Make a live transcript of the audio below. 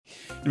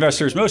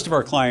Investors, most of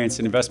our clients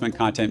and investment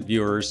content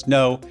viewers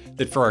know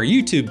that for our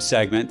YouTube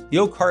segment, the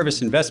Oak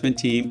Harvest investment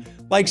team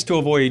likes to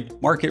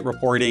avoid market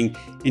reporting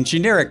and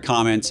generic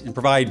comments and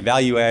provide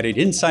value-added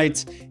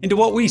insights into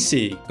what we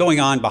see going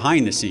on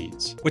behind the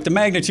scenes. With the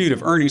magnitude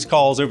of earnings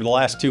calls over the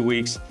last 2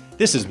 weeks,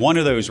 this is one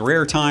of those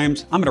rare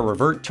times I'm going to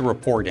revert to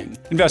reporting.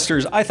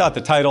 Investors, I thought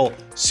the title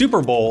Super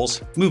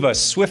Bowls Move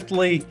Us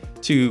Swiftly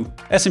to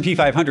S&P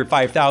 500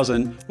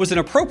 5000 was an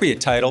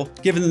appropriate title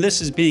given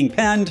this is being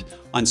penned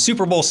on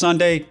Super Bowl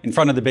Sunday in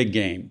front of the big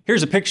game.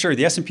 Here's a picture of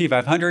the S&P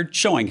 500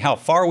 showing how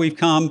far we've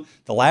come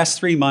the last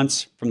 3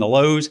 months from the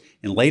lows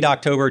in late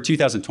October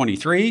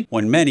 2023,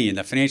 when many in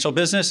the financial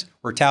business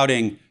were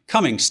touting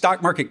coming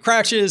stock market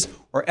crashes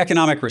or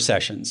economic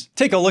recessions.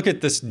 Take a look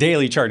at this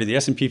daily chart of the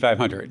S&P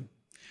 500.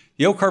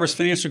 The Oak Harvest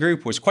Financial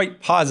Group was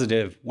quite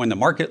positive when the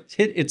market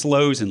hit its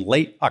lows in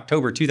late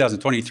October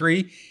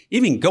 2023,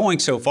 even going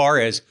so far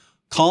as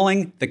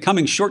calling the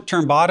coming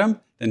short-term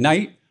bottom the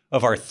night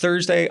of our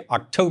Thursday,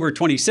 October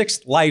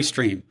 26th live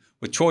stream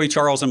with Troy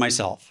Charles and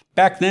myself.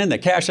 Back then, the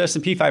cash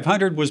S&P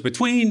 500 was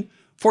between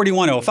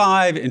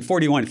 4105 and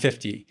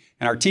 4150,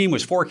 and our team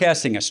was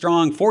forecasting a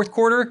strong fourth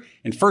quarter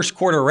and first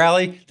quarter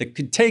rally that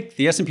could take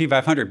the S&P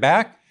 500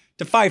 back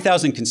to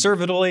 5,000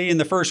 conservatively in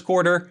the first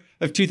quarter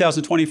of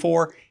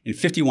 2024 and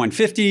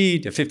 5150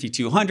 to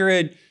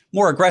 5200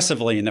 more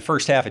aggressively in the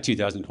first half of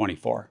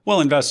 2024. Well,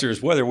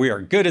 investors, whether we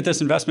are good at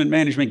this investment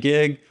management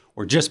gig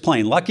or just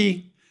plain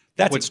lucky,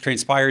 that's what's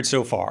transpired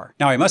so far.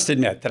 Now, I must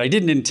admit that I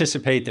didn't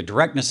anticipate the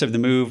directness of the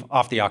move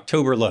off the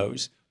October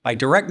lows. By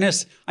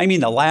directness, I mean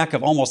the lack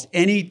of almost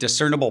any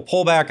discernible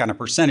pullback on a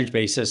percentage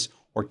basis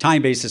or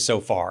time basis so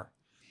far.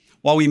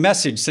 While we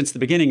messaged since the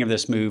beginning of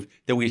this move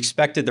that we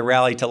expected the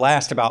rally to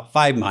last about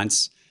 5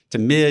 months to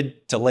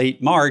mid to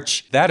late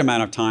March, that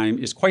amount of time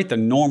is quite the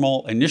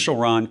normal initial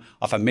run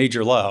off a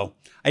major low.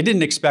 I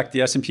didn't expect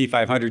the S&P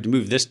 500 to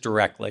move this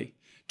directly.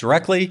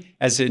 Directly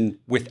as in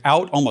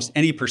without almost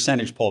any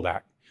percentage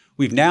pullback.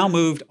 We've now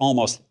moved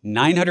almost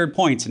 900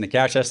 points in the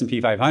cash S&P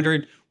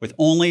 500 with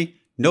only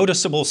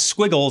noticeable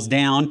squiggles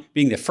down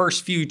being the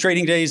first few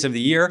trading days of the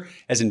year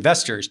as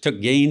investors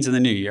took gains in the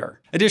new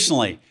year.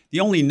 Additionally, the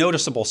only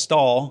noticeable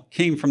stall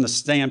came from the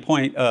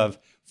standpoint of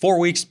 4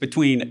 weeks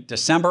between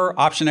December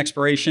option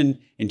expiration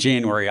and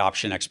January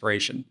option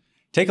expiration.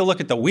 Take a look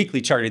at the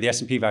weekly chart of the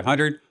S&P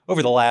 500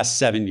 over the last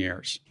 7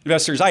 years.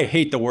 Investors, I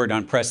hate the word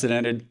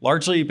unprecedented,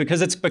 largely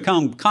because it's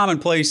become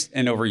commonplace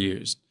and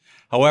overused.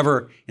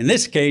 However, in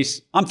this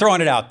case, I'm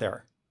throwing it out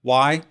there.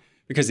 Why?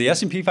 Because the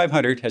S&P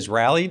 500 has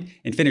rallied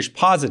and finished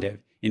positive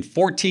in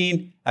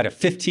 14 out of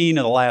 15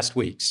 of the last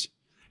weeks.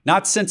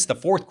 Not since the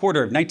fourth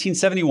quarter of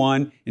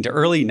 1971 into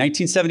early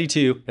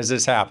 1972 has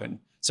this happened.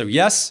 So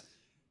yes,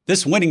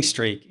 this winning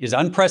streak is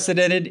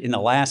unprecedented in the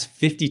last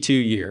 52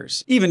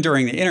 years. Even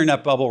during the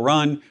internet bubble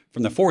run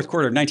from the fourth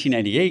quarter of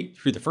 1998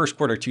 through the first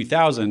quarter of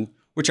 2000,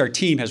 which our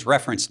team has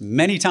referenced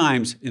many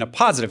times in a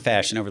positive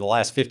fashion over the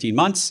last 15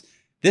 months,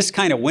 this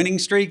kind of winning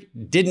streak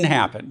didn't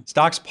happen.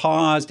 Stocks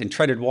paused and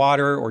treaded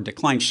water or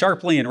declined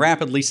sharply and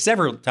rapidly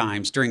several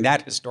times during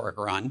that historic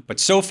run. But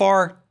so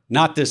far,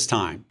 not this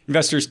time.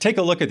 Investors, take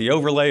a look at the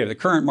overlay of the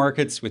current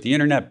markets with the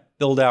internet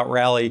build-out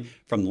rally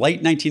from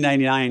late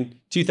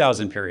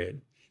 1999-2000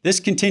 period. This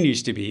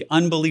continues to be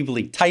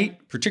unbelievably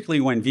tight, particularly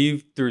when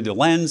viewed through the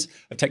lens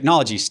of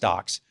technology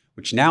stocks,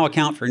 which now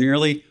account for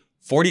nearly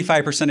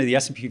 45% of the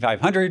S&P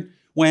 500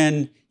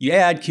 when you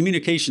add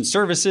communication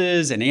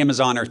services and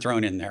Amazon are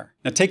thrown in there.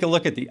 Now take a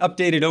look at the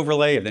updated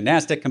overlay of the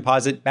NASDAQ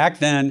composite back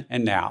then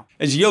and now.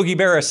 As Yogi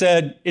Berra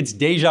said, it's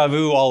deja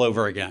vu all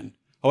over again.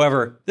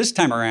 However, this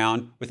time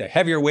around, with a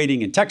heavier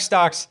weighting in tech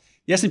stocks,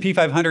 the S&P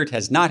 500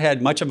 has not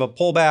had much of a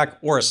pullback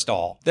or a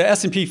stall. The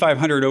S&P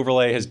 500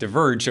 overlay has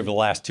diverged over the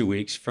last 2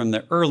 weeks from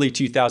the early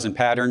 2000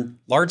 pattern,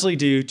 largely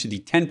due to the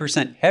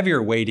 10%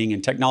 heavier weighting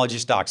in technology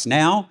stocks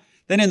now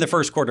than in the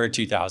first quarter of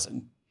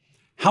 2000.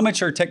 How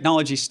much are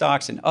technology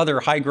stocks and other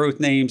high-growth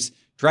names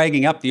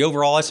dragging up the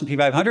overall S&P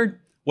 500?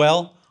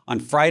 Well, on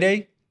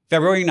Friday,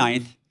 February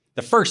 9th,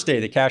 the first day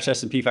the cash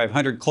S&P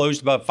 500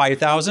 closed above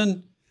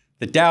 5,000,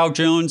 the Dow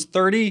Jones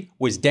 30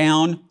 was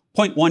down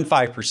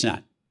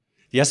 0.15%.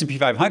 The S&P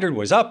 500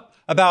 was up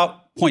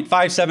about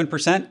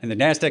 0.57%, and the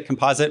NASDAQ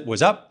composite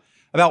was up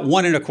about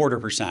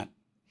 1.25%.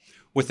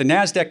 With the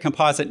NASDAQ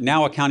composite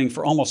now accounting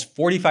for almost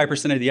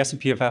 45% of the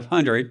S&P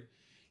 500,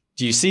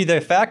 do you see the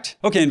effect?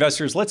 Okay,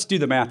 investors, let's do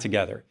the math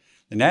together.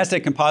 The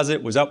NASDAQ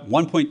composite was up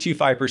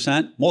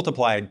 1.25%,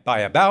 multiplied by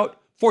about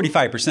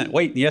 45%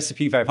 weight in the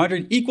S&P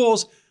 500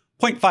 equals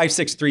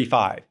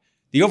 0.5635.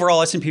 The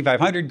overall S&P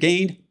 500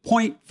 gained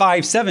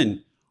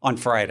 0.57 on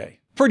Friday.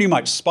 Pretty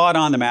much spot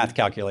on the math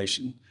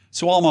calculation.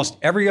 So almost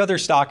every other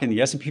stock in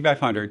the S&P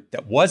 500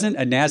 that wasn't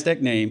a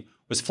NASDAQ name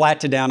was flat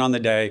to down on the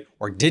day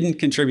or didn't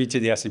contribute to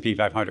the S&P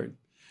 500.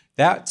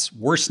 That's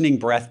worsening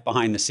breath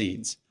behind the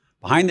scenes.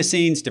 Behind the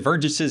scenes,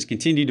 divergences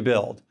continue to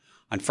build.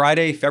 On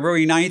Friday,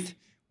 February 9th,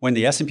 when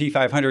the S&P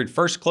 500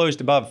 first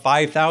closed above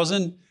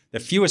 5,000, the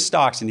fewest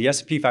stocks in the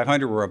S&P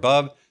 500 were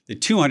above the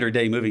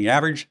 200-day moving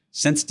average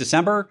since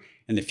December,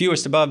 and the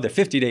fewest above the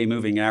 50-day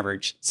moving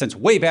average since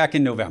way back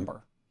in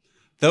November.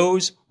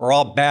 Those are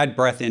all bad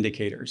breadth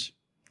indicators.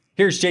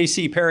 Here's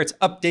JC Parrott's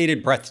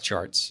updated breadth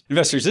charts.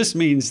 Investors, this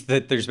means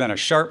that there's been a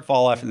sharp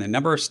fall off in the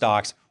number of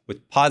stocks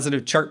with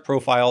positive chart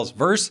profiles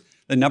versus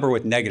the number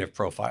with negative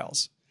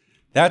profiles.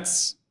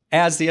 That's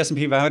as the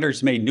S&P 500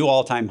 has made new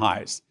all-time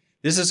highs.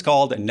 This is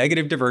called a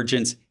negative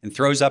divergence and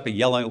throws up a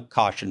yellow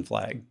caution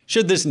flag.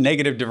 Should this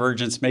negative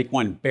divergence make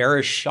one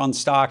bearish on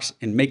stocks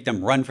and make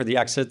them run for the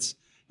exits?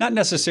 Not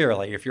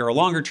necessarily. If you're a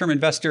longer-term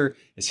investor,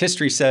 as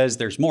history says,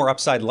 there's more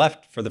upside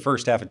left for the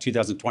first half of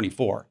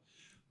 2024.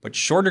 But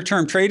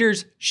shorter-term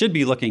traders should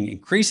be looking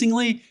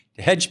increasingly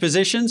to hedge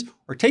positions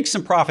or take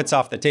some profits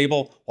off the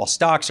table while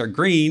stocks are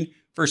green,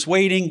 versus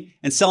waiting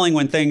and selling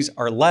when things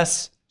are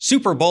less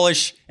super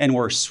bullish and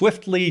we're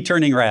swiftly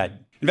turning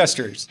red.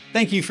 Investors,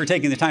 thank you for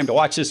taking the time to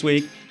watch this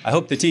week. I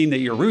hope the team that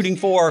you're rooting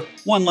for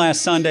won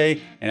last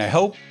Sunday, and I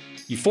hope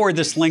you forward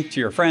this link to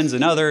your friends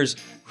and others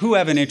who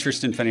have an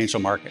interest in financial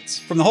markets.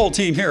 From the whole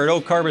team here at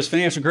Oak Harvest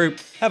Financial Group,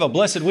 have a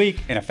blessed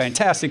week and a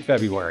fantastic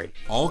February.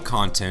 All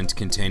content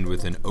contained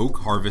within Oak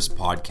Harvest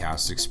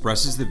podcast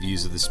expresses the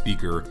views of the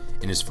speaker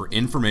and is for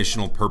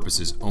informational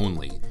purposes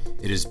only.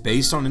 It is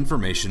based on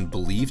information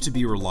believed to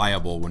be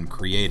reliable when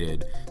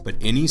created, but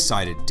any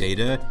cited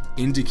data,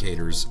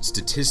 indicators,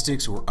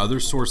 statistics, or other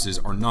sources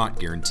are not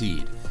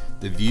guaranteed.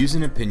 The views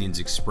and opinions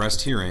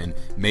expressed herein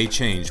may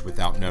change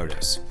without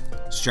notice.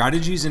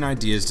 Strategies and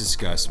ideas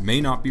discussed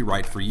may not be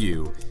right for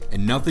you,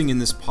 and nothing in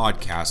this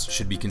podcast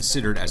should be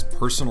considered as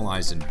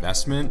personalized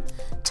investment,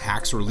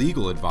 tax or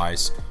legal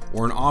advice,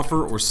 or an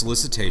offer or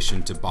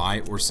solicitation to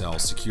buy or sell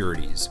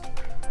securities.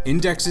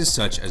 Indexes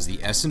such as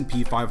the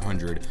S&P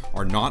 500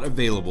 are not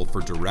available for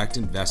direct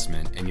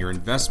investment, and your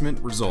investment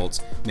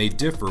results may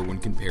differ when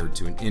compared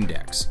to an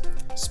index.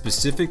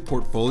 Specific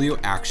portfolio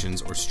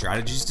actions or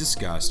strategies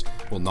discussed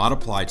will not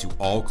apply to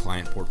all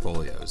client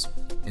portfolios.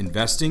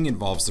 Investing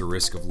involves the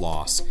risk of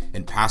loss,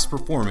 and past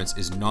performance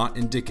is not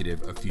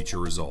indicative of future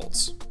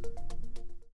results.